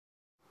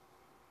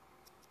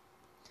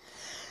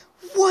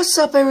What's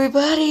up,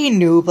 everybody?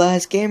 New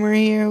Blast Gamer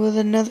here with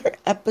another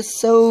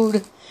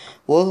episode.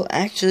 Well,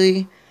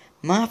 actually,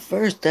 my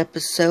first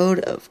episode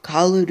of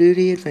Call of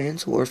Duty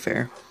Advanced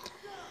Warfare.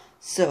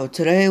 So,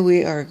 today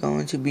we are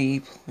going to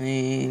be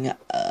playing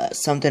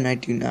something I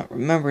do not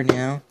remember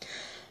now.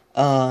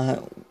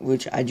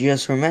 Which I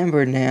just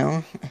remembered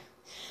now.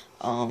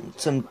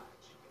 Some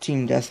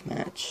team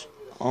deathmatch.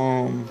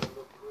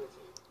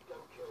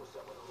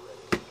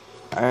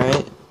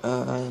 Alright,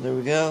 there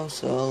we go.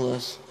 So,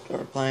 let's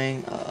start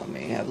playing.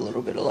 May have a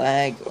little bit of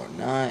lag or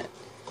not.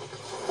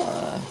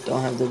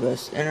 Don't have the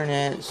best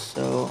internet,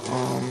 so,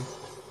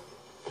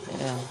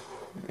 yeah.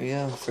 There we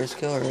go. First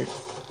kill already.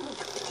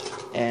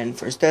 And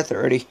first death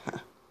already.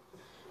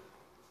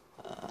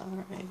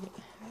 Alright.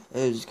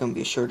 It's gonna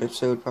be a short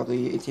episode,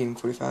 probably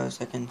 45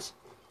 seconds.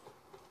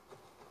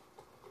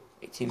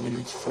 18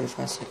 minutes,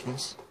 45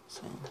 seconds.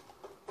 So.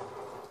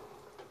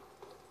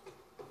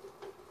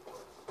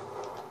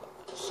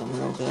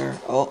 Someone over there.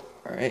 Oh,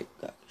 alright.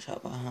 Got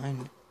shot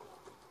behind.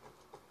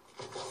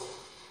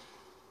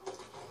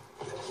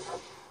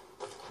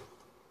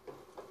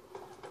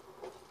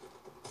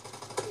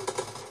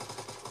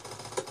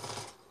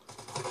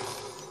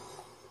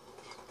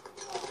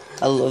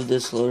 I love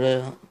this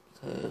loadout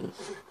because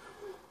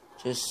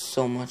just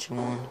so much in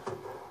one.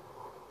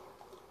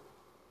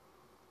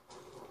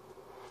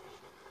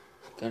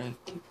 Gotta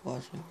keep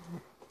watching.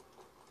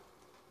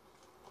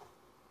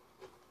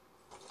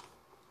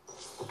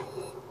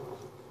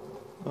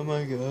 Oh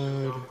my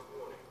god.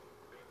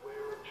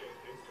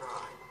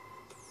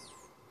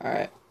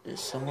 Alright, there's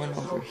someone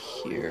over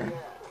here.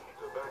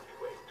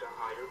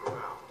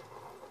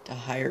 The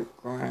higher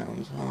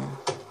grounds, huh?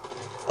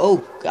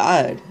 Oh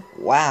god,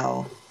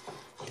 wow.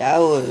 That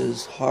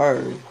was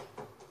hard.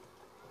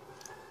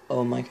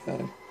 Oh my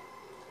god.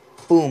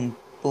 Boom,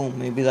 boom,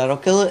 maybe that'll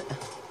kill it.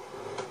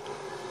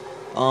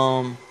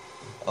 Oh,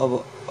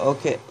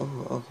 okay,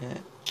 oh, okay.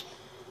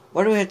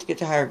 Why do we have to get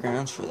to higher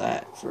grounds for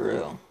that, for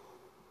real?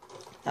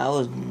 That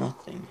was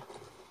nothing.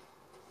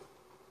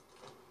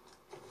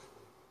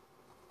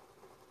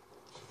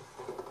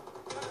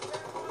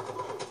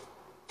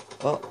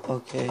 Oh,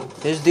 okay.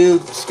 This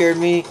dude scared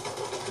me.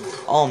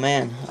 Oh,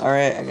 man.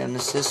 Alright, I got an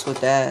assist with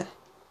that.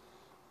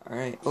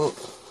 Alright. Oh,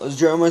 let's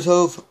drown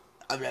myself.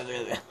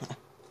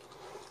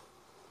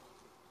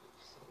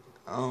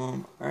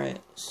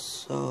 Alright.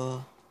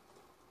 So.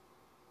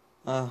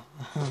 Oh,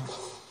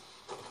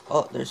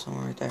 there's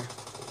someone right there.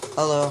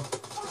 Hello.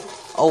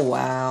 Oh,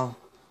 wow.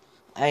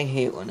 I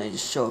hate when they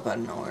just show up out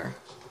of nowhere.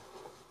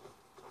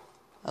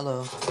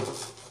 Hello.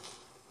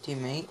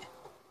 Teammate.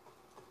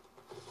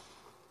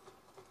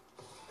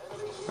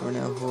 I don't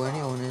know who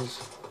anyone is.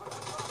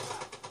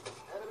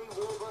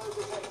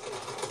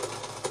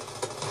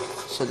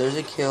 So there's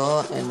a kill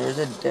and there's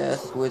a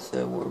death with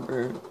a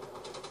warbird.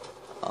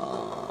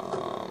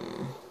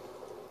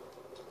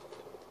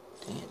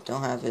 Dang it,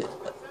 don't have it.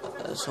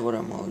 That's what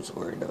I'm always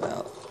worried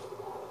about.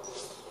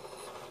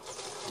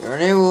 Is there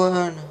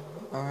anyone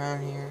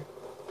around here?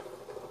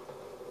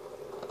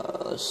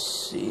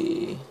 Let's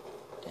see.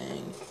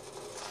 Dang.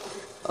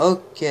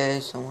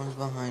 Okay, someone's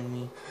behind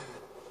me.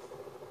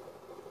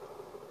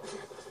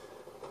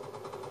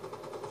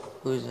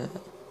 Who's that?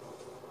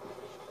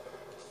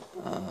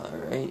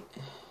 Alright.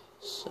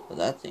 So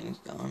that thing's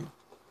gone.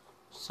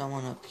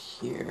 Someone up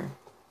here.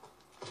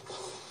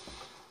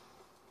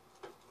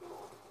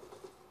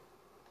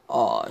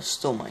 Oh, I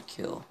stole my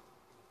kill.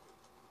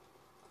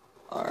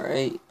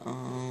 Alright,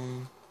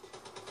 well,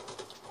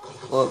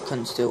 it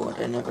couldn't steal what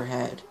I never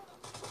had.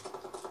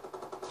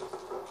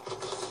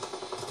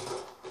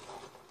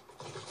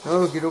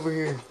 No, get over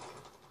here.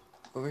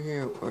 Over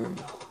here, or...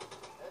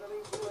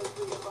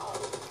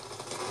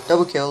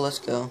 Double kill, let's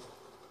go.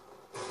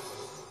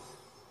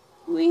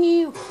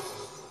 Wee!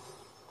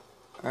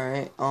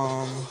 Alright,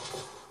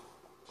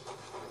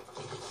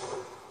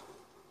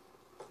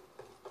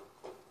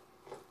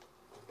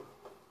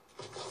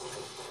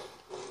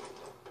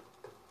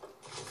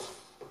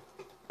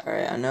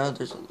 Alright, I know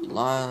there's a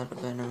lot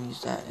of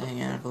enemies that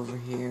hang out over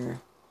here.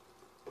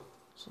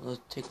 So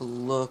let's take a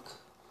look.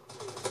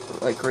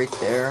 Like right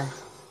there.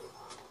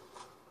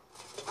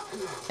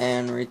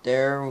 And right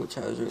there, which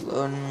I was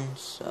reloading,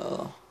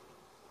 so...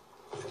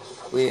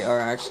 We are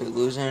actually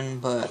losing,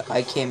 but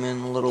I came in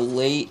a little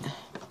late.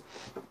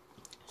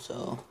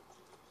 So,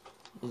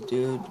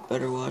 dude,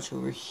 better watch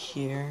over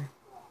here.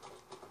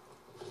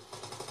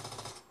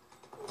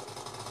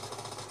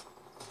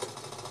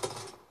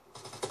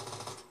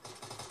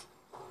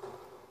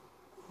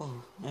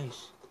 Oh,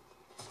 nice.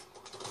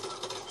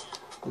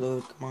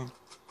 Load, come on.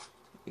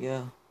 Here we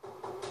go.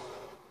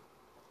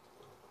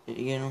 Did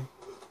you get him?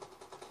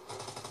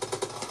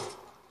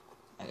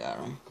 I got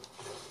him.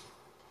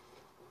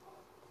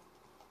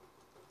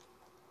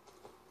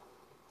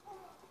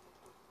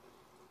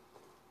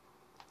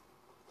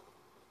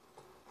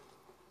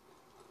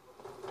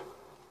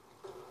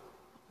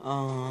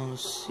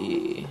 Let's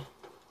see.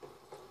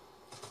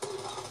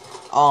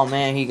 Oh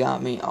man, he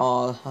got me.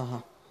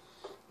 Oh,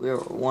 we were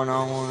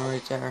one-on-one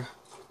right there.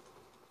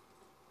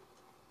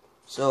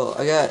 So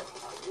I got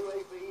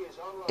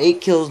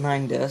 8 kills,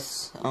 9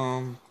 deaths.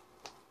 Alright.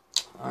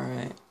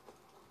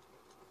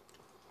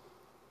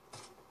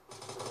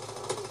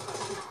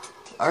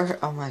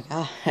 Oh my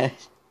god.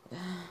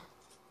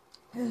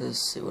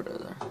 Let's see what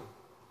other.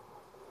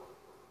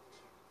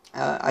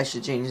 I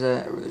should change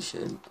that. I really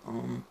should.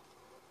 Alright.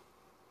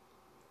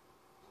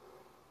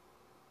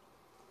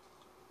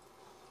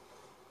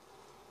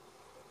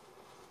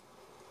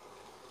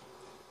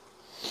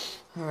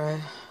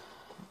 Alright.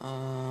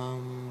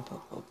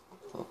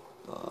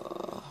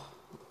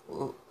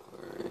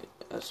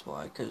 That's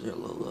why, because they're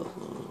low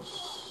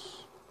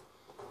levels.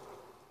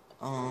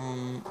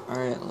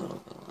 Alright, a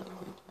little bit like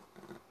right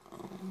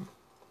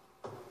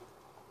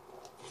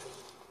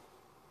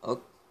there.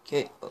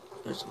 Okay. Oh,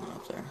 there's someone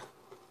up there.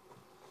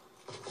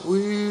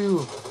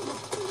 Woo!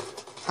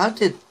 How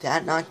did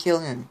that not kill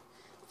him?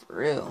 For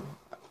real.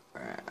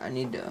 Alright, I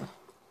need to.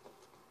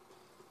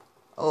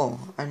 Oh,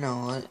 I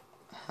know what.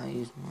 I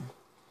use more.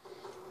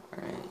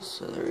 Alright,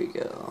 so there we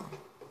go.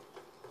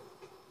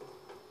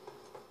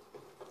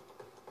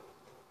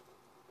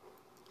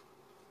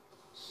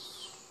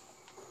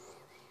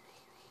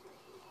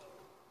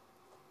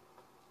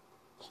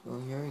 So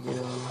here we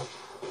go.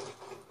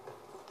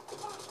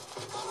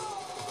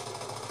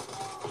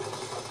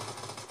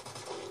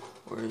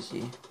 Where is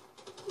he?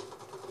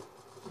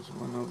 There's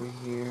one over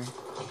here.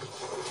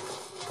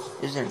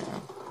 Is there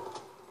now?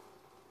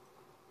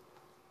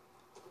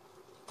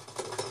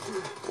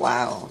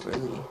 Wow,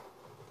 really?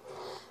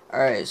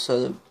 Alright,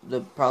 so the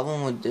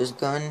problem with this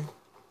gun,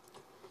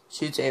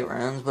 shoots 8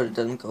 rounds, but it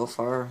doesn't go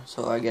far,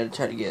 so I gotta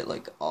try to get,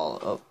 like, all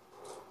up,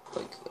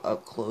 like,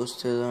 up close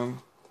to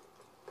them,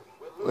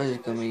 which is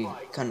gonna be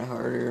kinda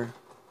harder,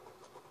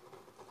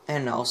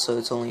 and also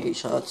it's only 8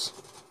 shots,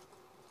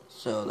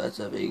 so that's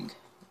a big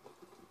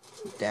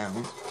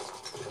down.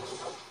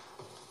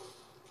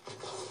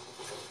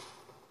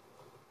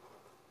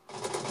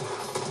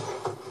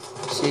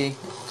 See,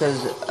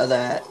 because of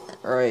that,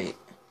 right?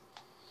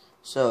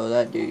 So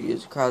that dude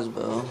used a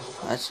crossbow.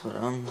 That's what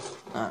I'm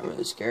not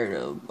really scared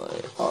of,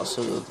 but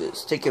also if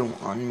it's sticking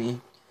on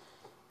me,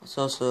 it's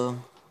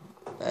also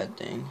a bad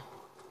thing.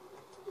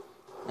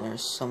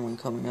 There's someone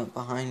coming up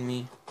behind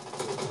me.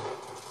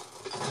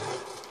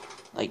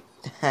 Like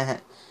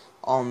that.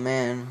 Oh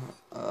man.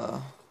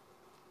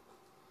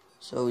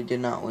 So we did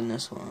not win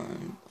this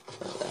one,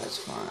 but that's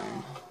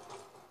fine.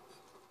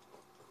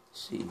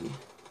 Let's see.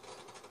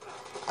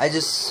 I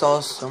just saw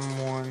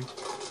someone.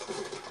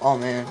 Oh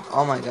man,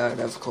 oh my god,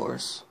 of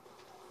course.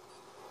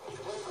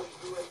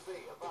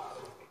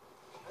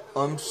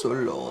 I'm so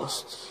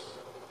lost.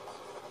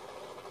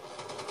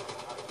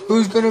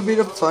 Who's gonna be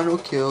the final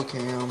kill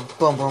cam?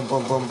 Boom, boom,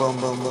 boom, boom, boom,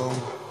 boom, boom.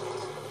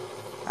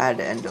 I had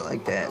to end it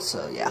like that,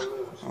 so yeah.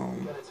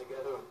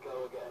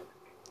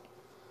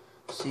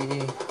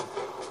 See.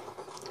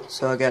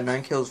 So I got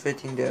 9 kills,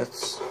 15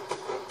 deaths.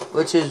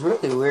 Which is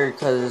really weird,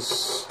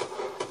 because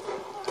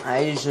I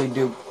usually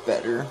do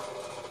better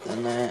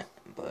than that.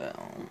 But,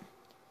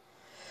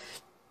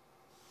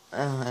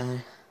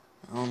 I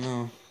don't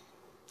know.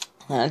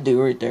 That dude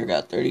right there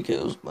got 30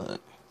 kills,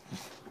 but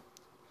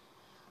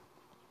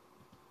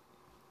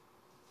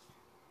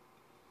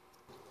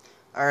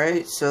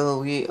alright, so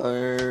we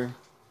are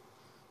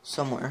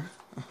somewhere.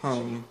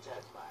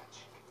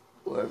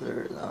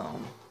 Wherever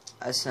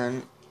I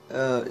sent.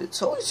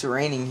 It's always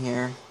raining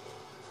here.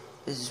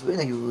 It's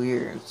really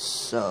weird,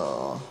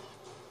 so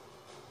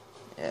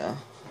yeah.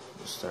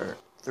 We'll start.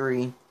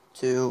 3,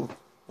 2,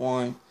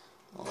 1.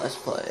 Let's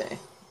play.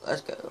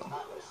 Let's go.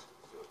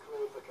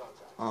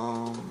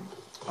 I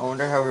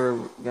wonder how we're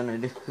gonna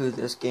do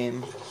this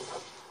game.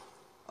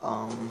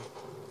 Gotta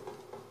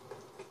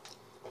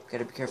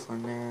be careful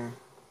in there.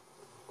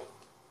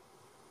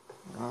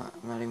 I'm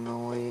not even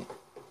gonna wait.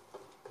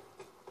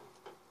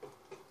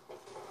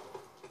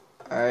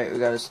 Alright, we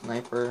got a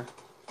sniper.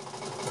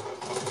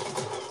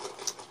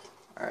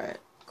 Alright,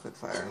 quick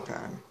firing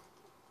time.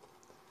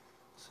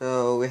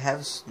 So we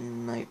have a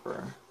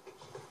sniper.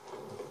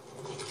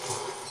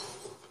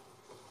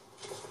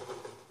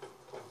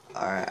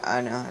 Alright,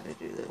 I know how to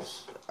do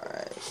this.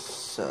 Alright,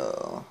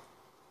 so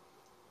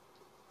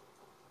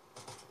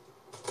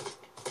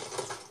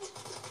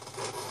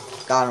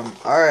got him.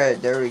 Alright,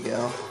 there we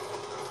go.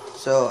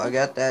 So I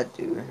got that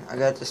dude. I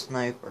got the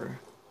sniper.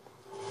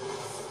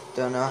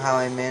 Don't know how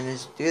I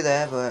managed to do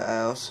that, but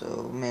I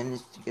also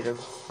managed to get a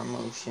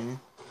promotion.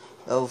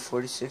 Level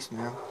 46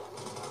 now.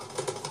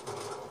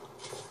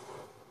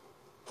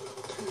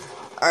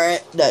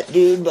 Alright, that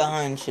dude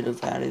behind should have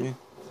had him.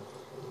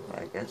 But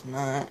I guess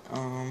not.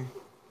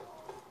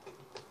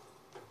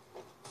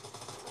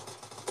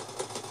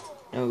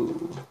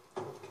 No.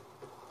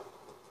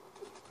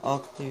 All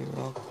clear,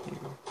 all clear.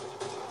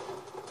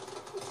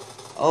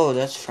 Oh,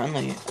 that's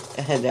friendly.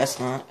 That's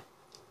not.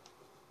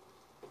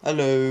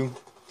 Hello.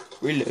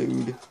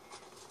 Reload.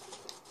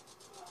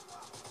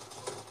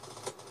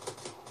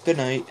 Good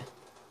night.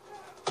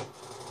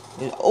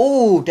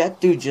 Oh,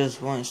 that dude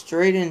just went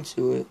straight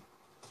into it.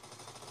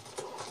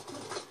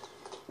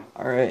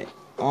 Alright.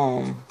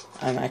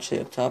 I'm actually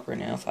up top right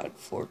now.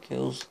 4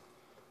 kills.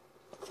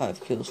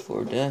 5 kills,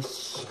 4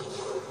 deaths.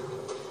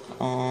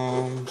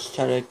 Let's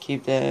try to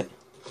keep that.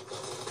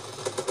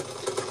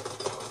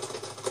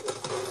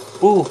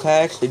 Ooh, can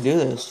I actually do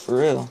this? For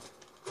real.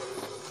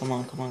 Come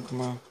on, come on,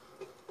 come on.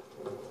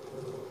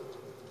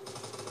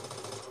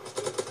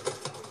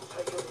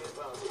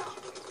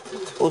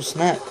 Oh,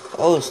 snap.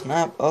 Oh,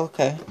 snap.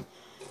 Okay.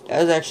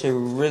 That was actually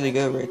really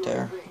good right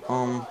there.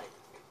 I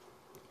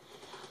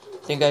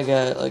think I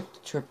got, like, the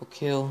triple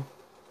kill.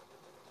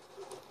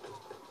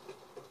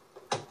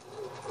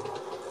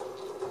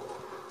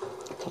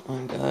 Come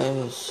on,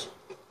 guys.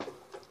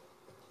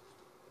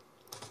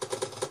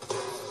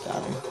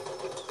 Got him.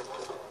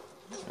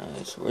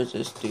 Nice. Where's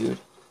this dude?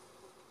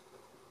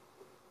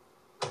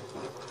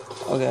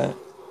 Okay.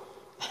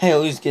 I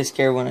always get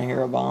scared when I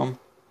hear a bomb.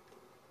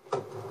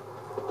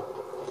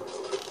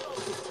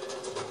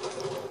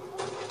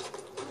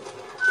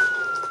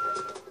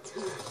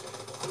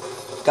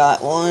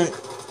 Got one.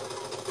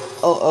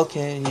 Oh,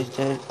 okay. He's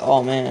dead.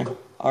 Oh, man.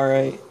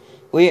 Alright.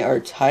 We are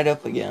tied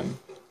up again.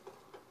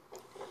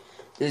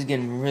 This is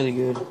getting really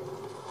good.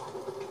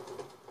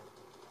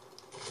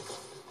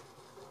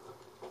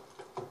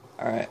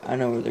 Alright, I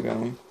know where they're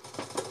going.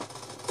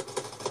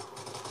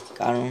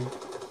 Got him.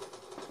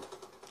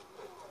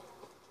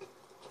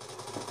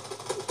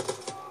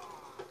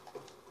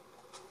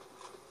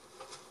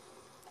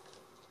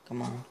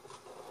 Come on.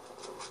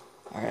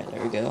 Alright,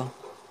 there we go.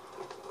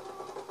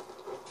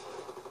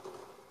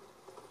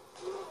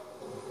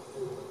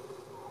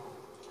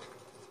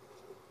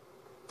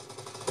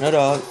 No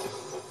dog.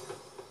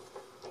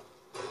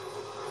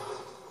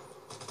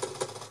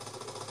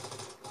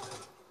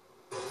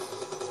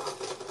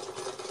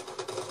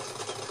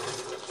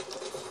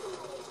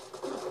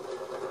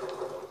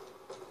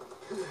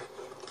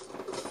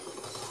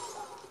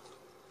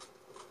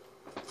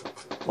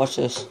 Watch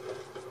this.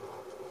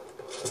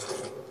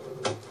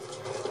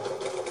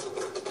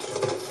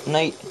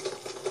 Night.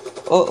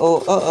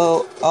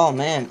 Oh,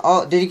 man.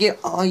 Oh, did you get...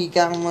 Oh, you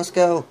got him. Let's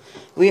go.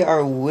 We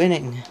are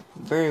winning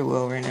very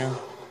well right now.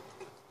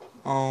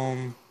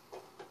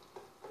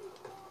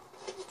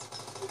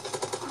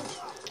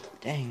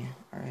 Dang.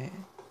 Alright.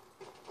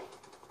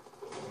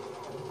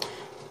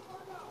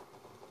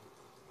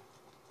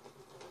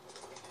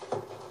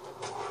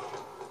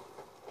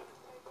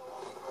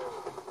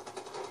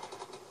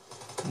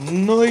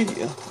 Night.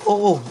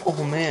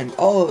 Oh, man.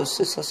 Oh,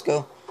 assist. Let's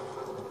go.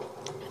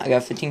 I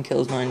got 15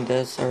 kills, 9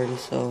 deaths already,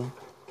 so...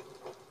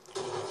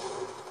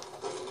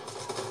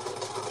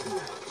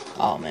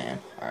 Oh, man.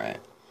 Alright.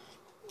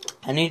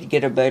 I need to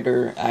get a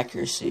better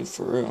accuracy,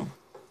 for real.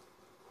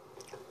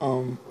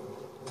 Oh,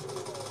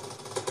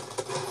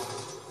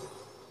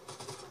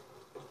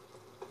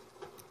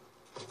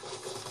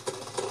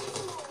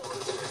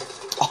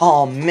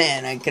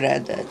 man. I could have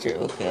had that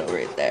triple kill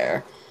right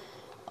there.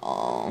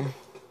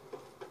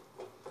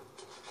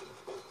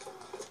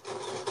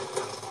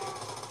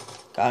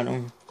 Got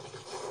him.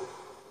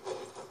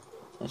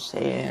 Let's see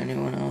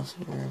anyone else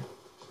here.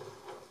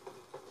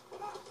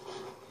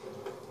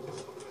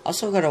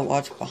 Also gotta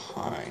watch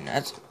behind.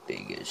 That's a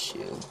big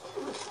issue.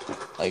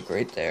 Like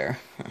right there.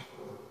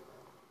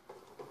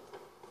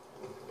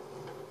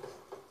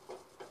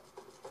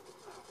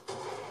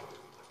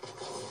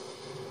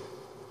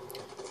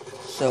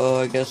 So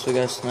I guess we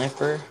got a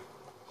sniper.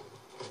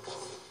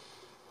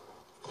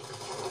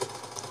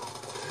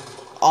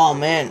 Oh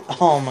man.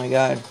 Oh my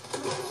god.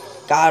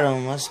 Got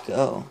him. Let's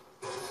go.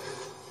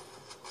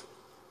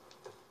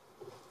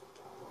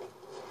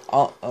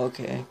 Oh,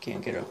 okay.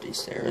 Can't get up these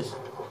stairs.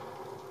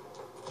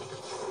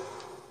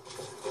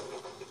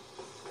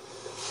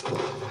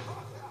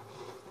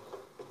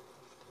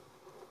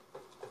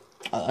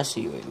 Oh, that's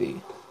a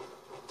UAV.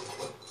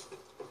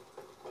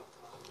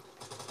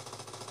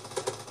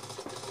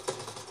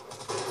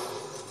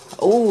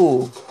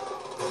 Oh.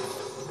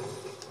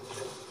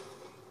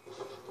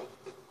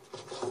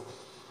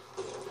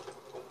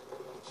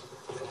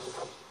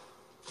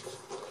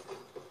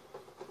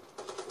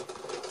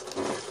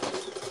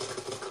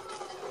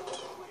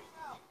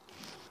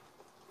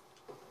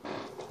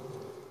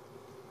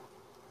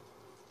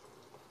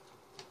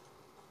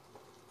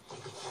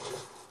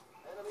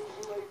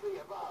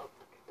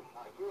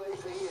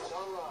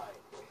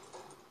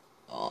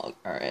 Oh,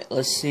 alright,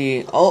 let's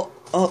see. Oh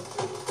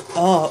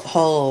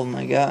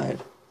my god.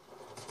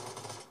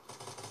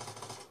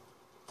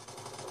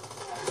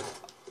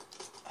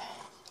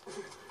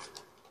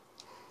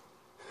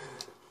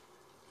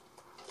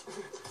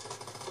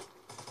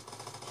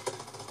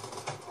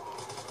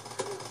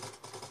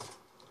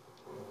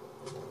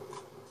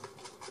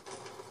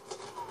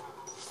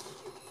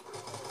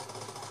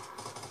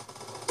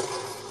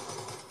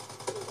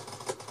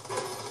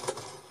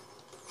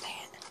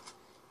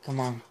 Come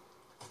on.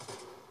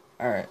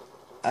 Alright.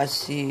 I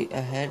see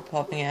a head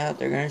popping out.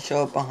 They're gonna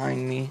show up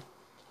behind me.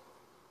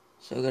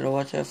 So gotta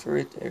watch out for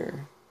right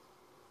there.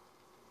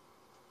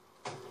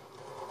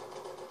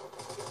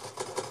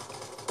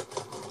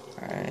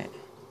 Alright.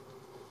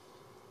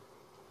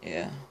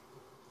 Yeah.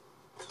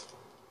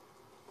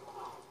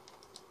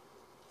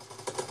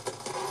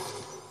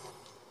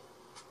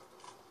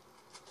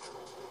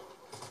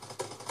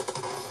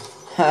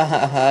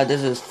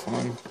 This is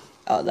fun.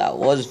 Oh, that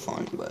was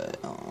fun, but,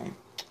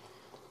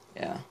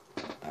 yeah.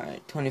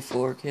 Alright,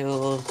 24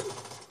 kills.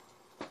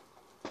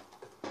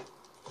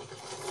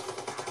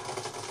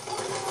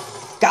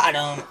 Got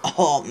him!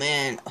 Oh,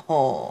 man.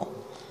 Oh.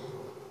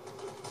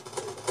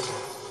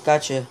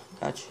 Gotcha.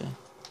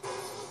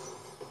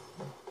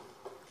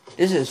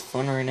 This is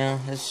fun right now.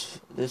 This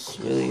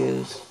really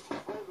is.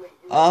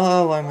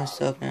 Oh, why am I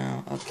stuck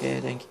now? Okay,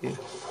 thank you.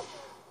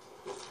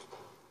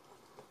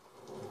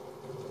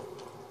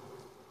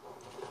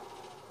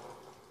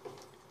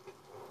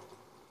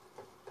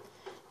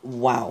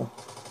 Wow.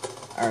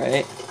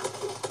 Alright.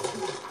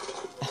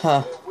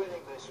 Huh.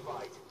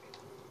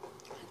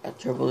 Got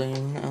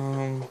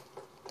dribbling.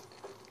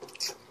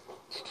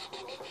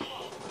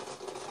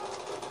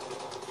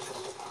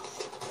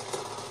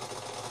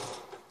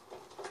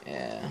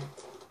 Yeah.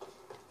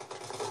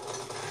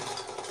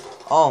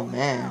 Oh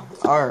man.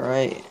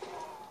 Alright.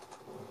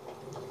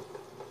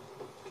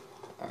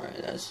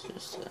 Alright, that's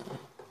just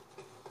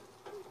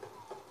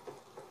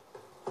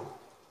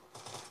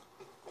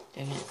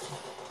dang it.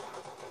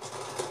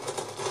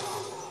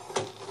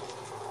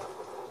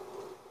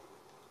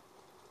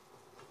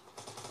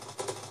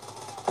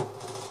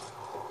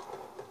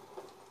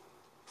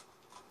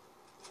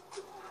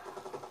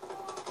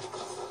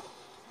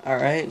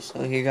 Alright,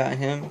 so he got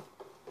him.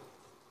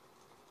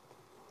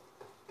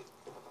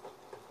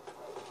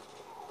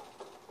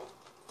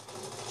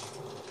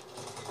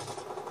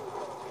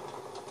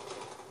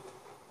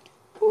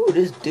 Ooh,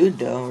 this dude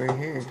though over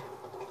here.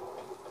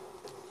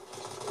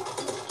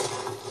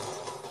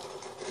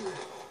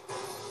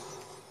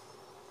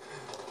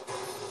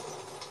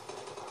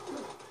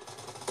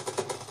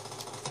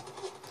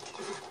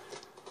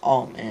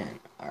 Oh man,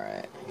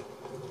 alright.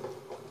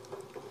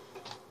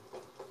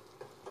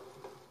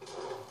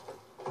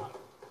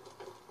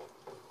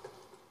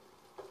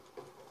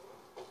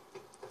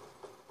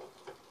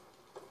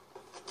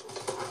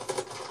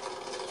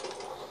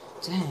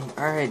 Dang,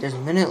 alright, there's a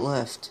minute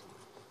left.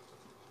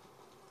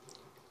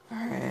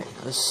 Alright,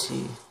 let's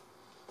see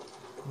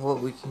what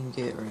we can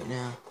get right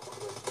now.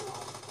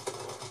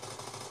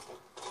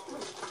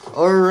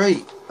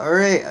 Alright,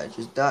 I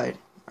just died.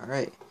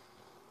 Alright,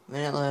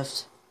 minute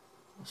left.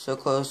 So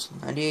close,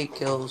 98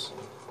 kills.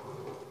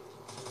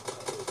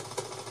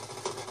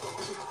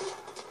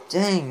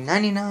 Dang,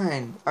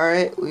 99.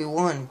 Alright, we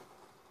won.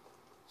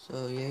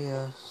 So,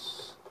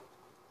 yes.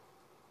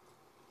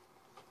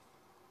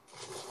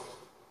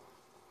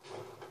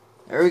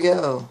 There we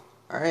go.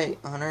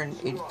 Alright,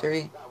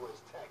 183.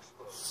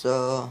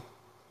 So,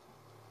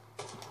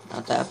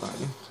 not that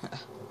fun.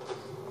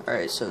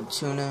 Alright, so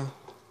tuna.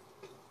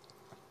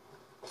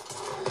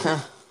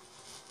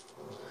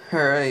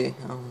 Alright,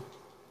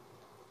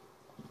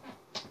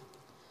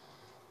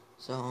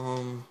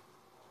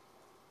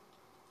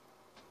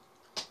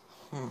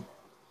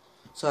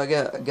 so I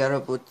got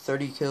up with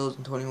 30 kills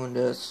and 21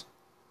 deaths.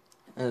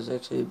 That was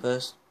actually the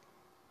best.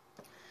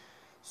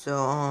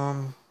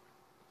 So,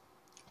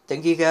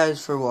 thank you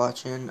guys for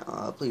watching.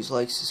 Please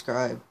like,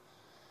 subscribe,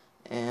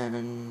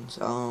 and,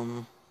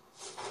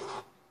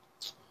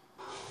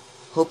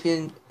 hope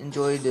you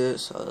enjoyed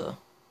this,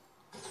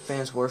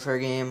 Advanced Warfare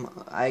game.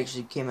 I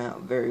actually came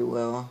out very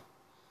well.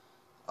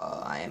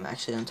 I am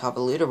actually on top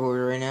of the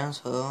leaderboard right now,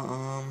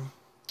 so,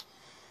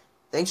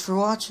 thanks for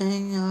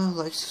watching.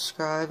 Like,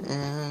 subscribe,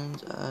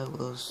 and I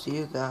will see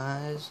you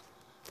guys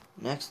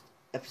next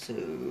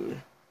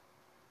episode.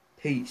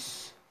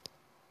 Peace.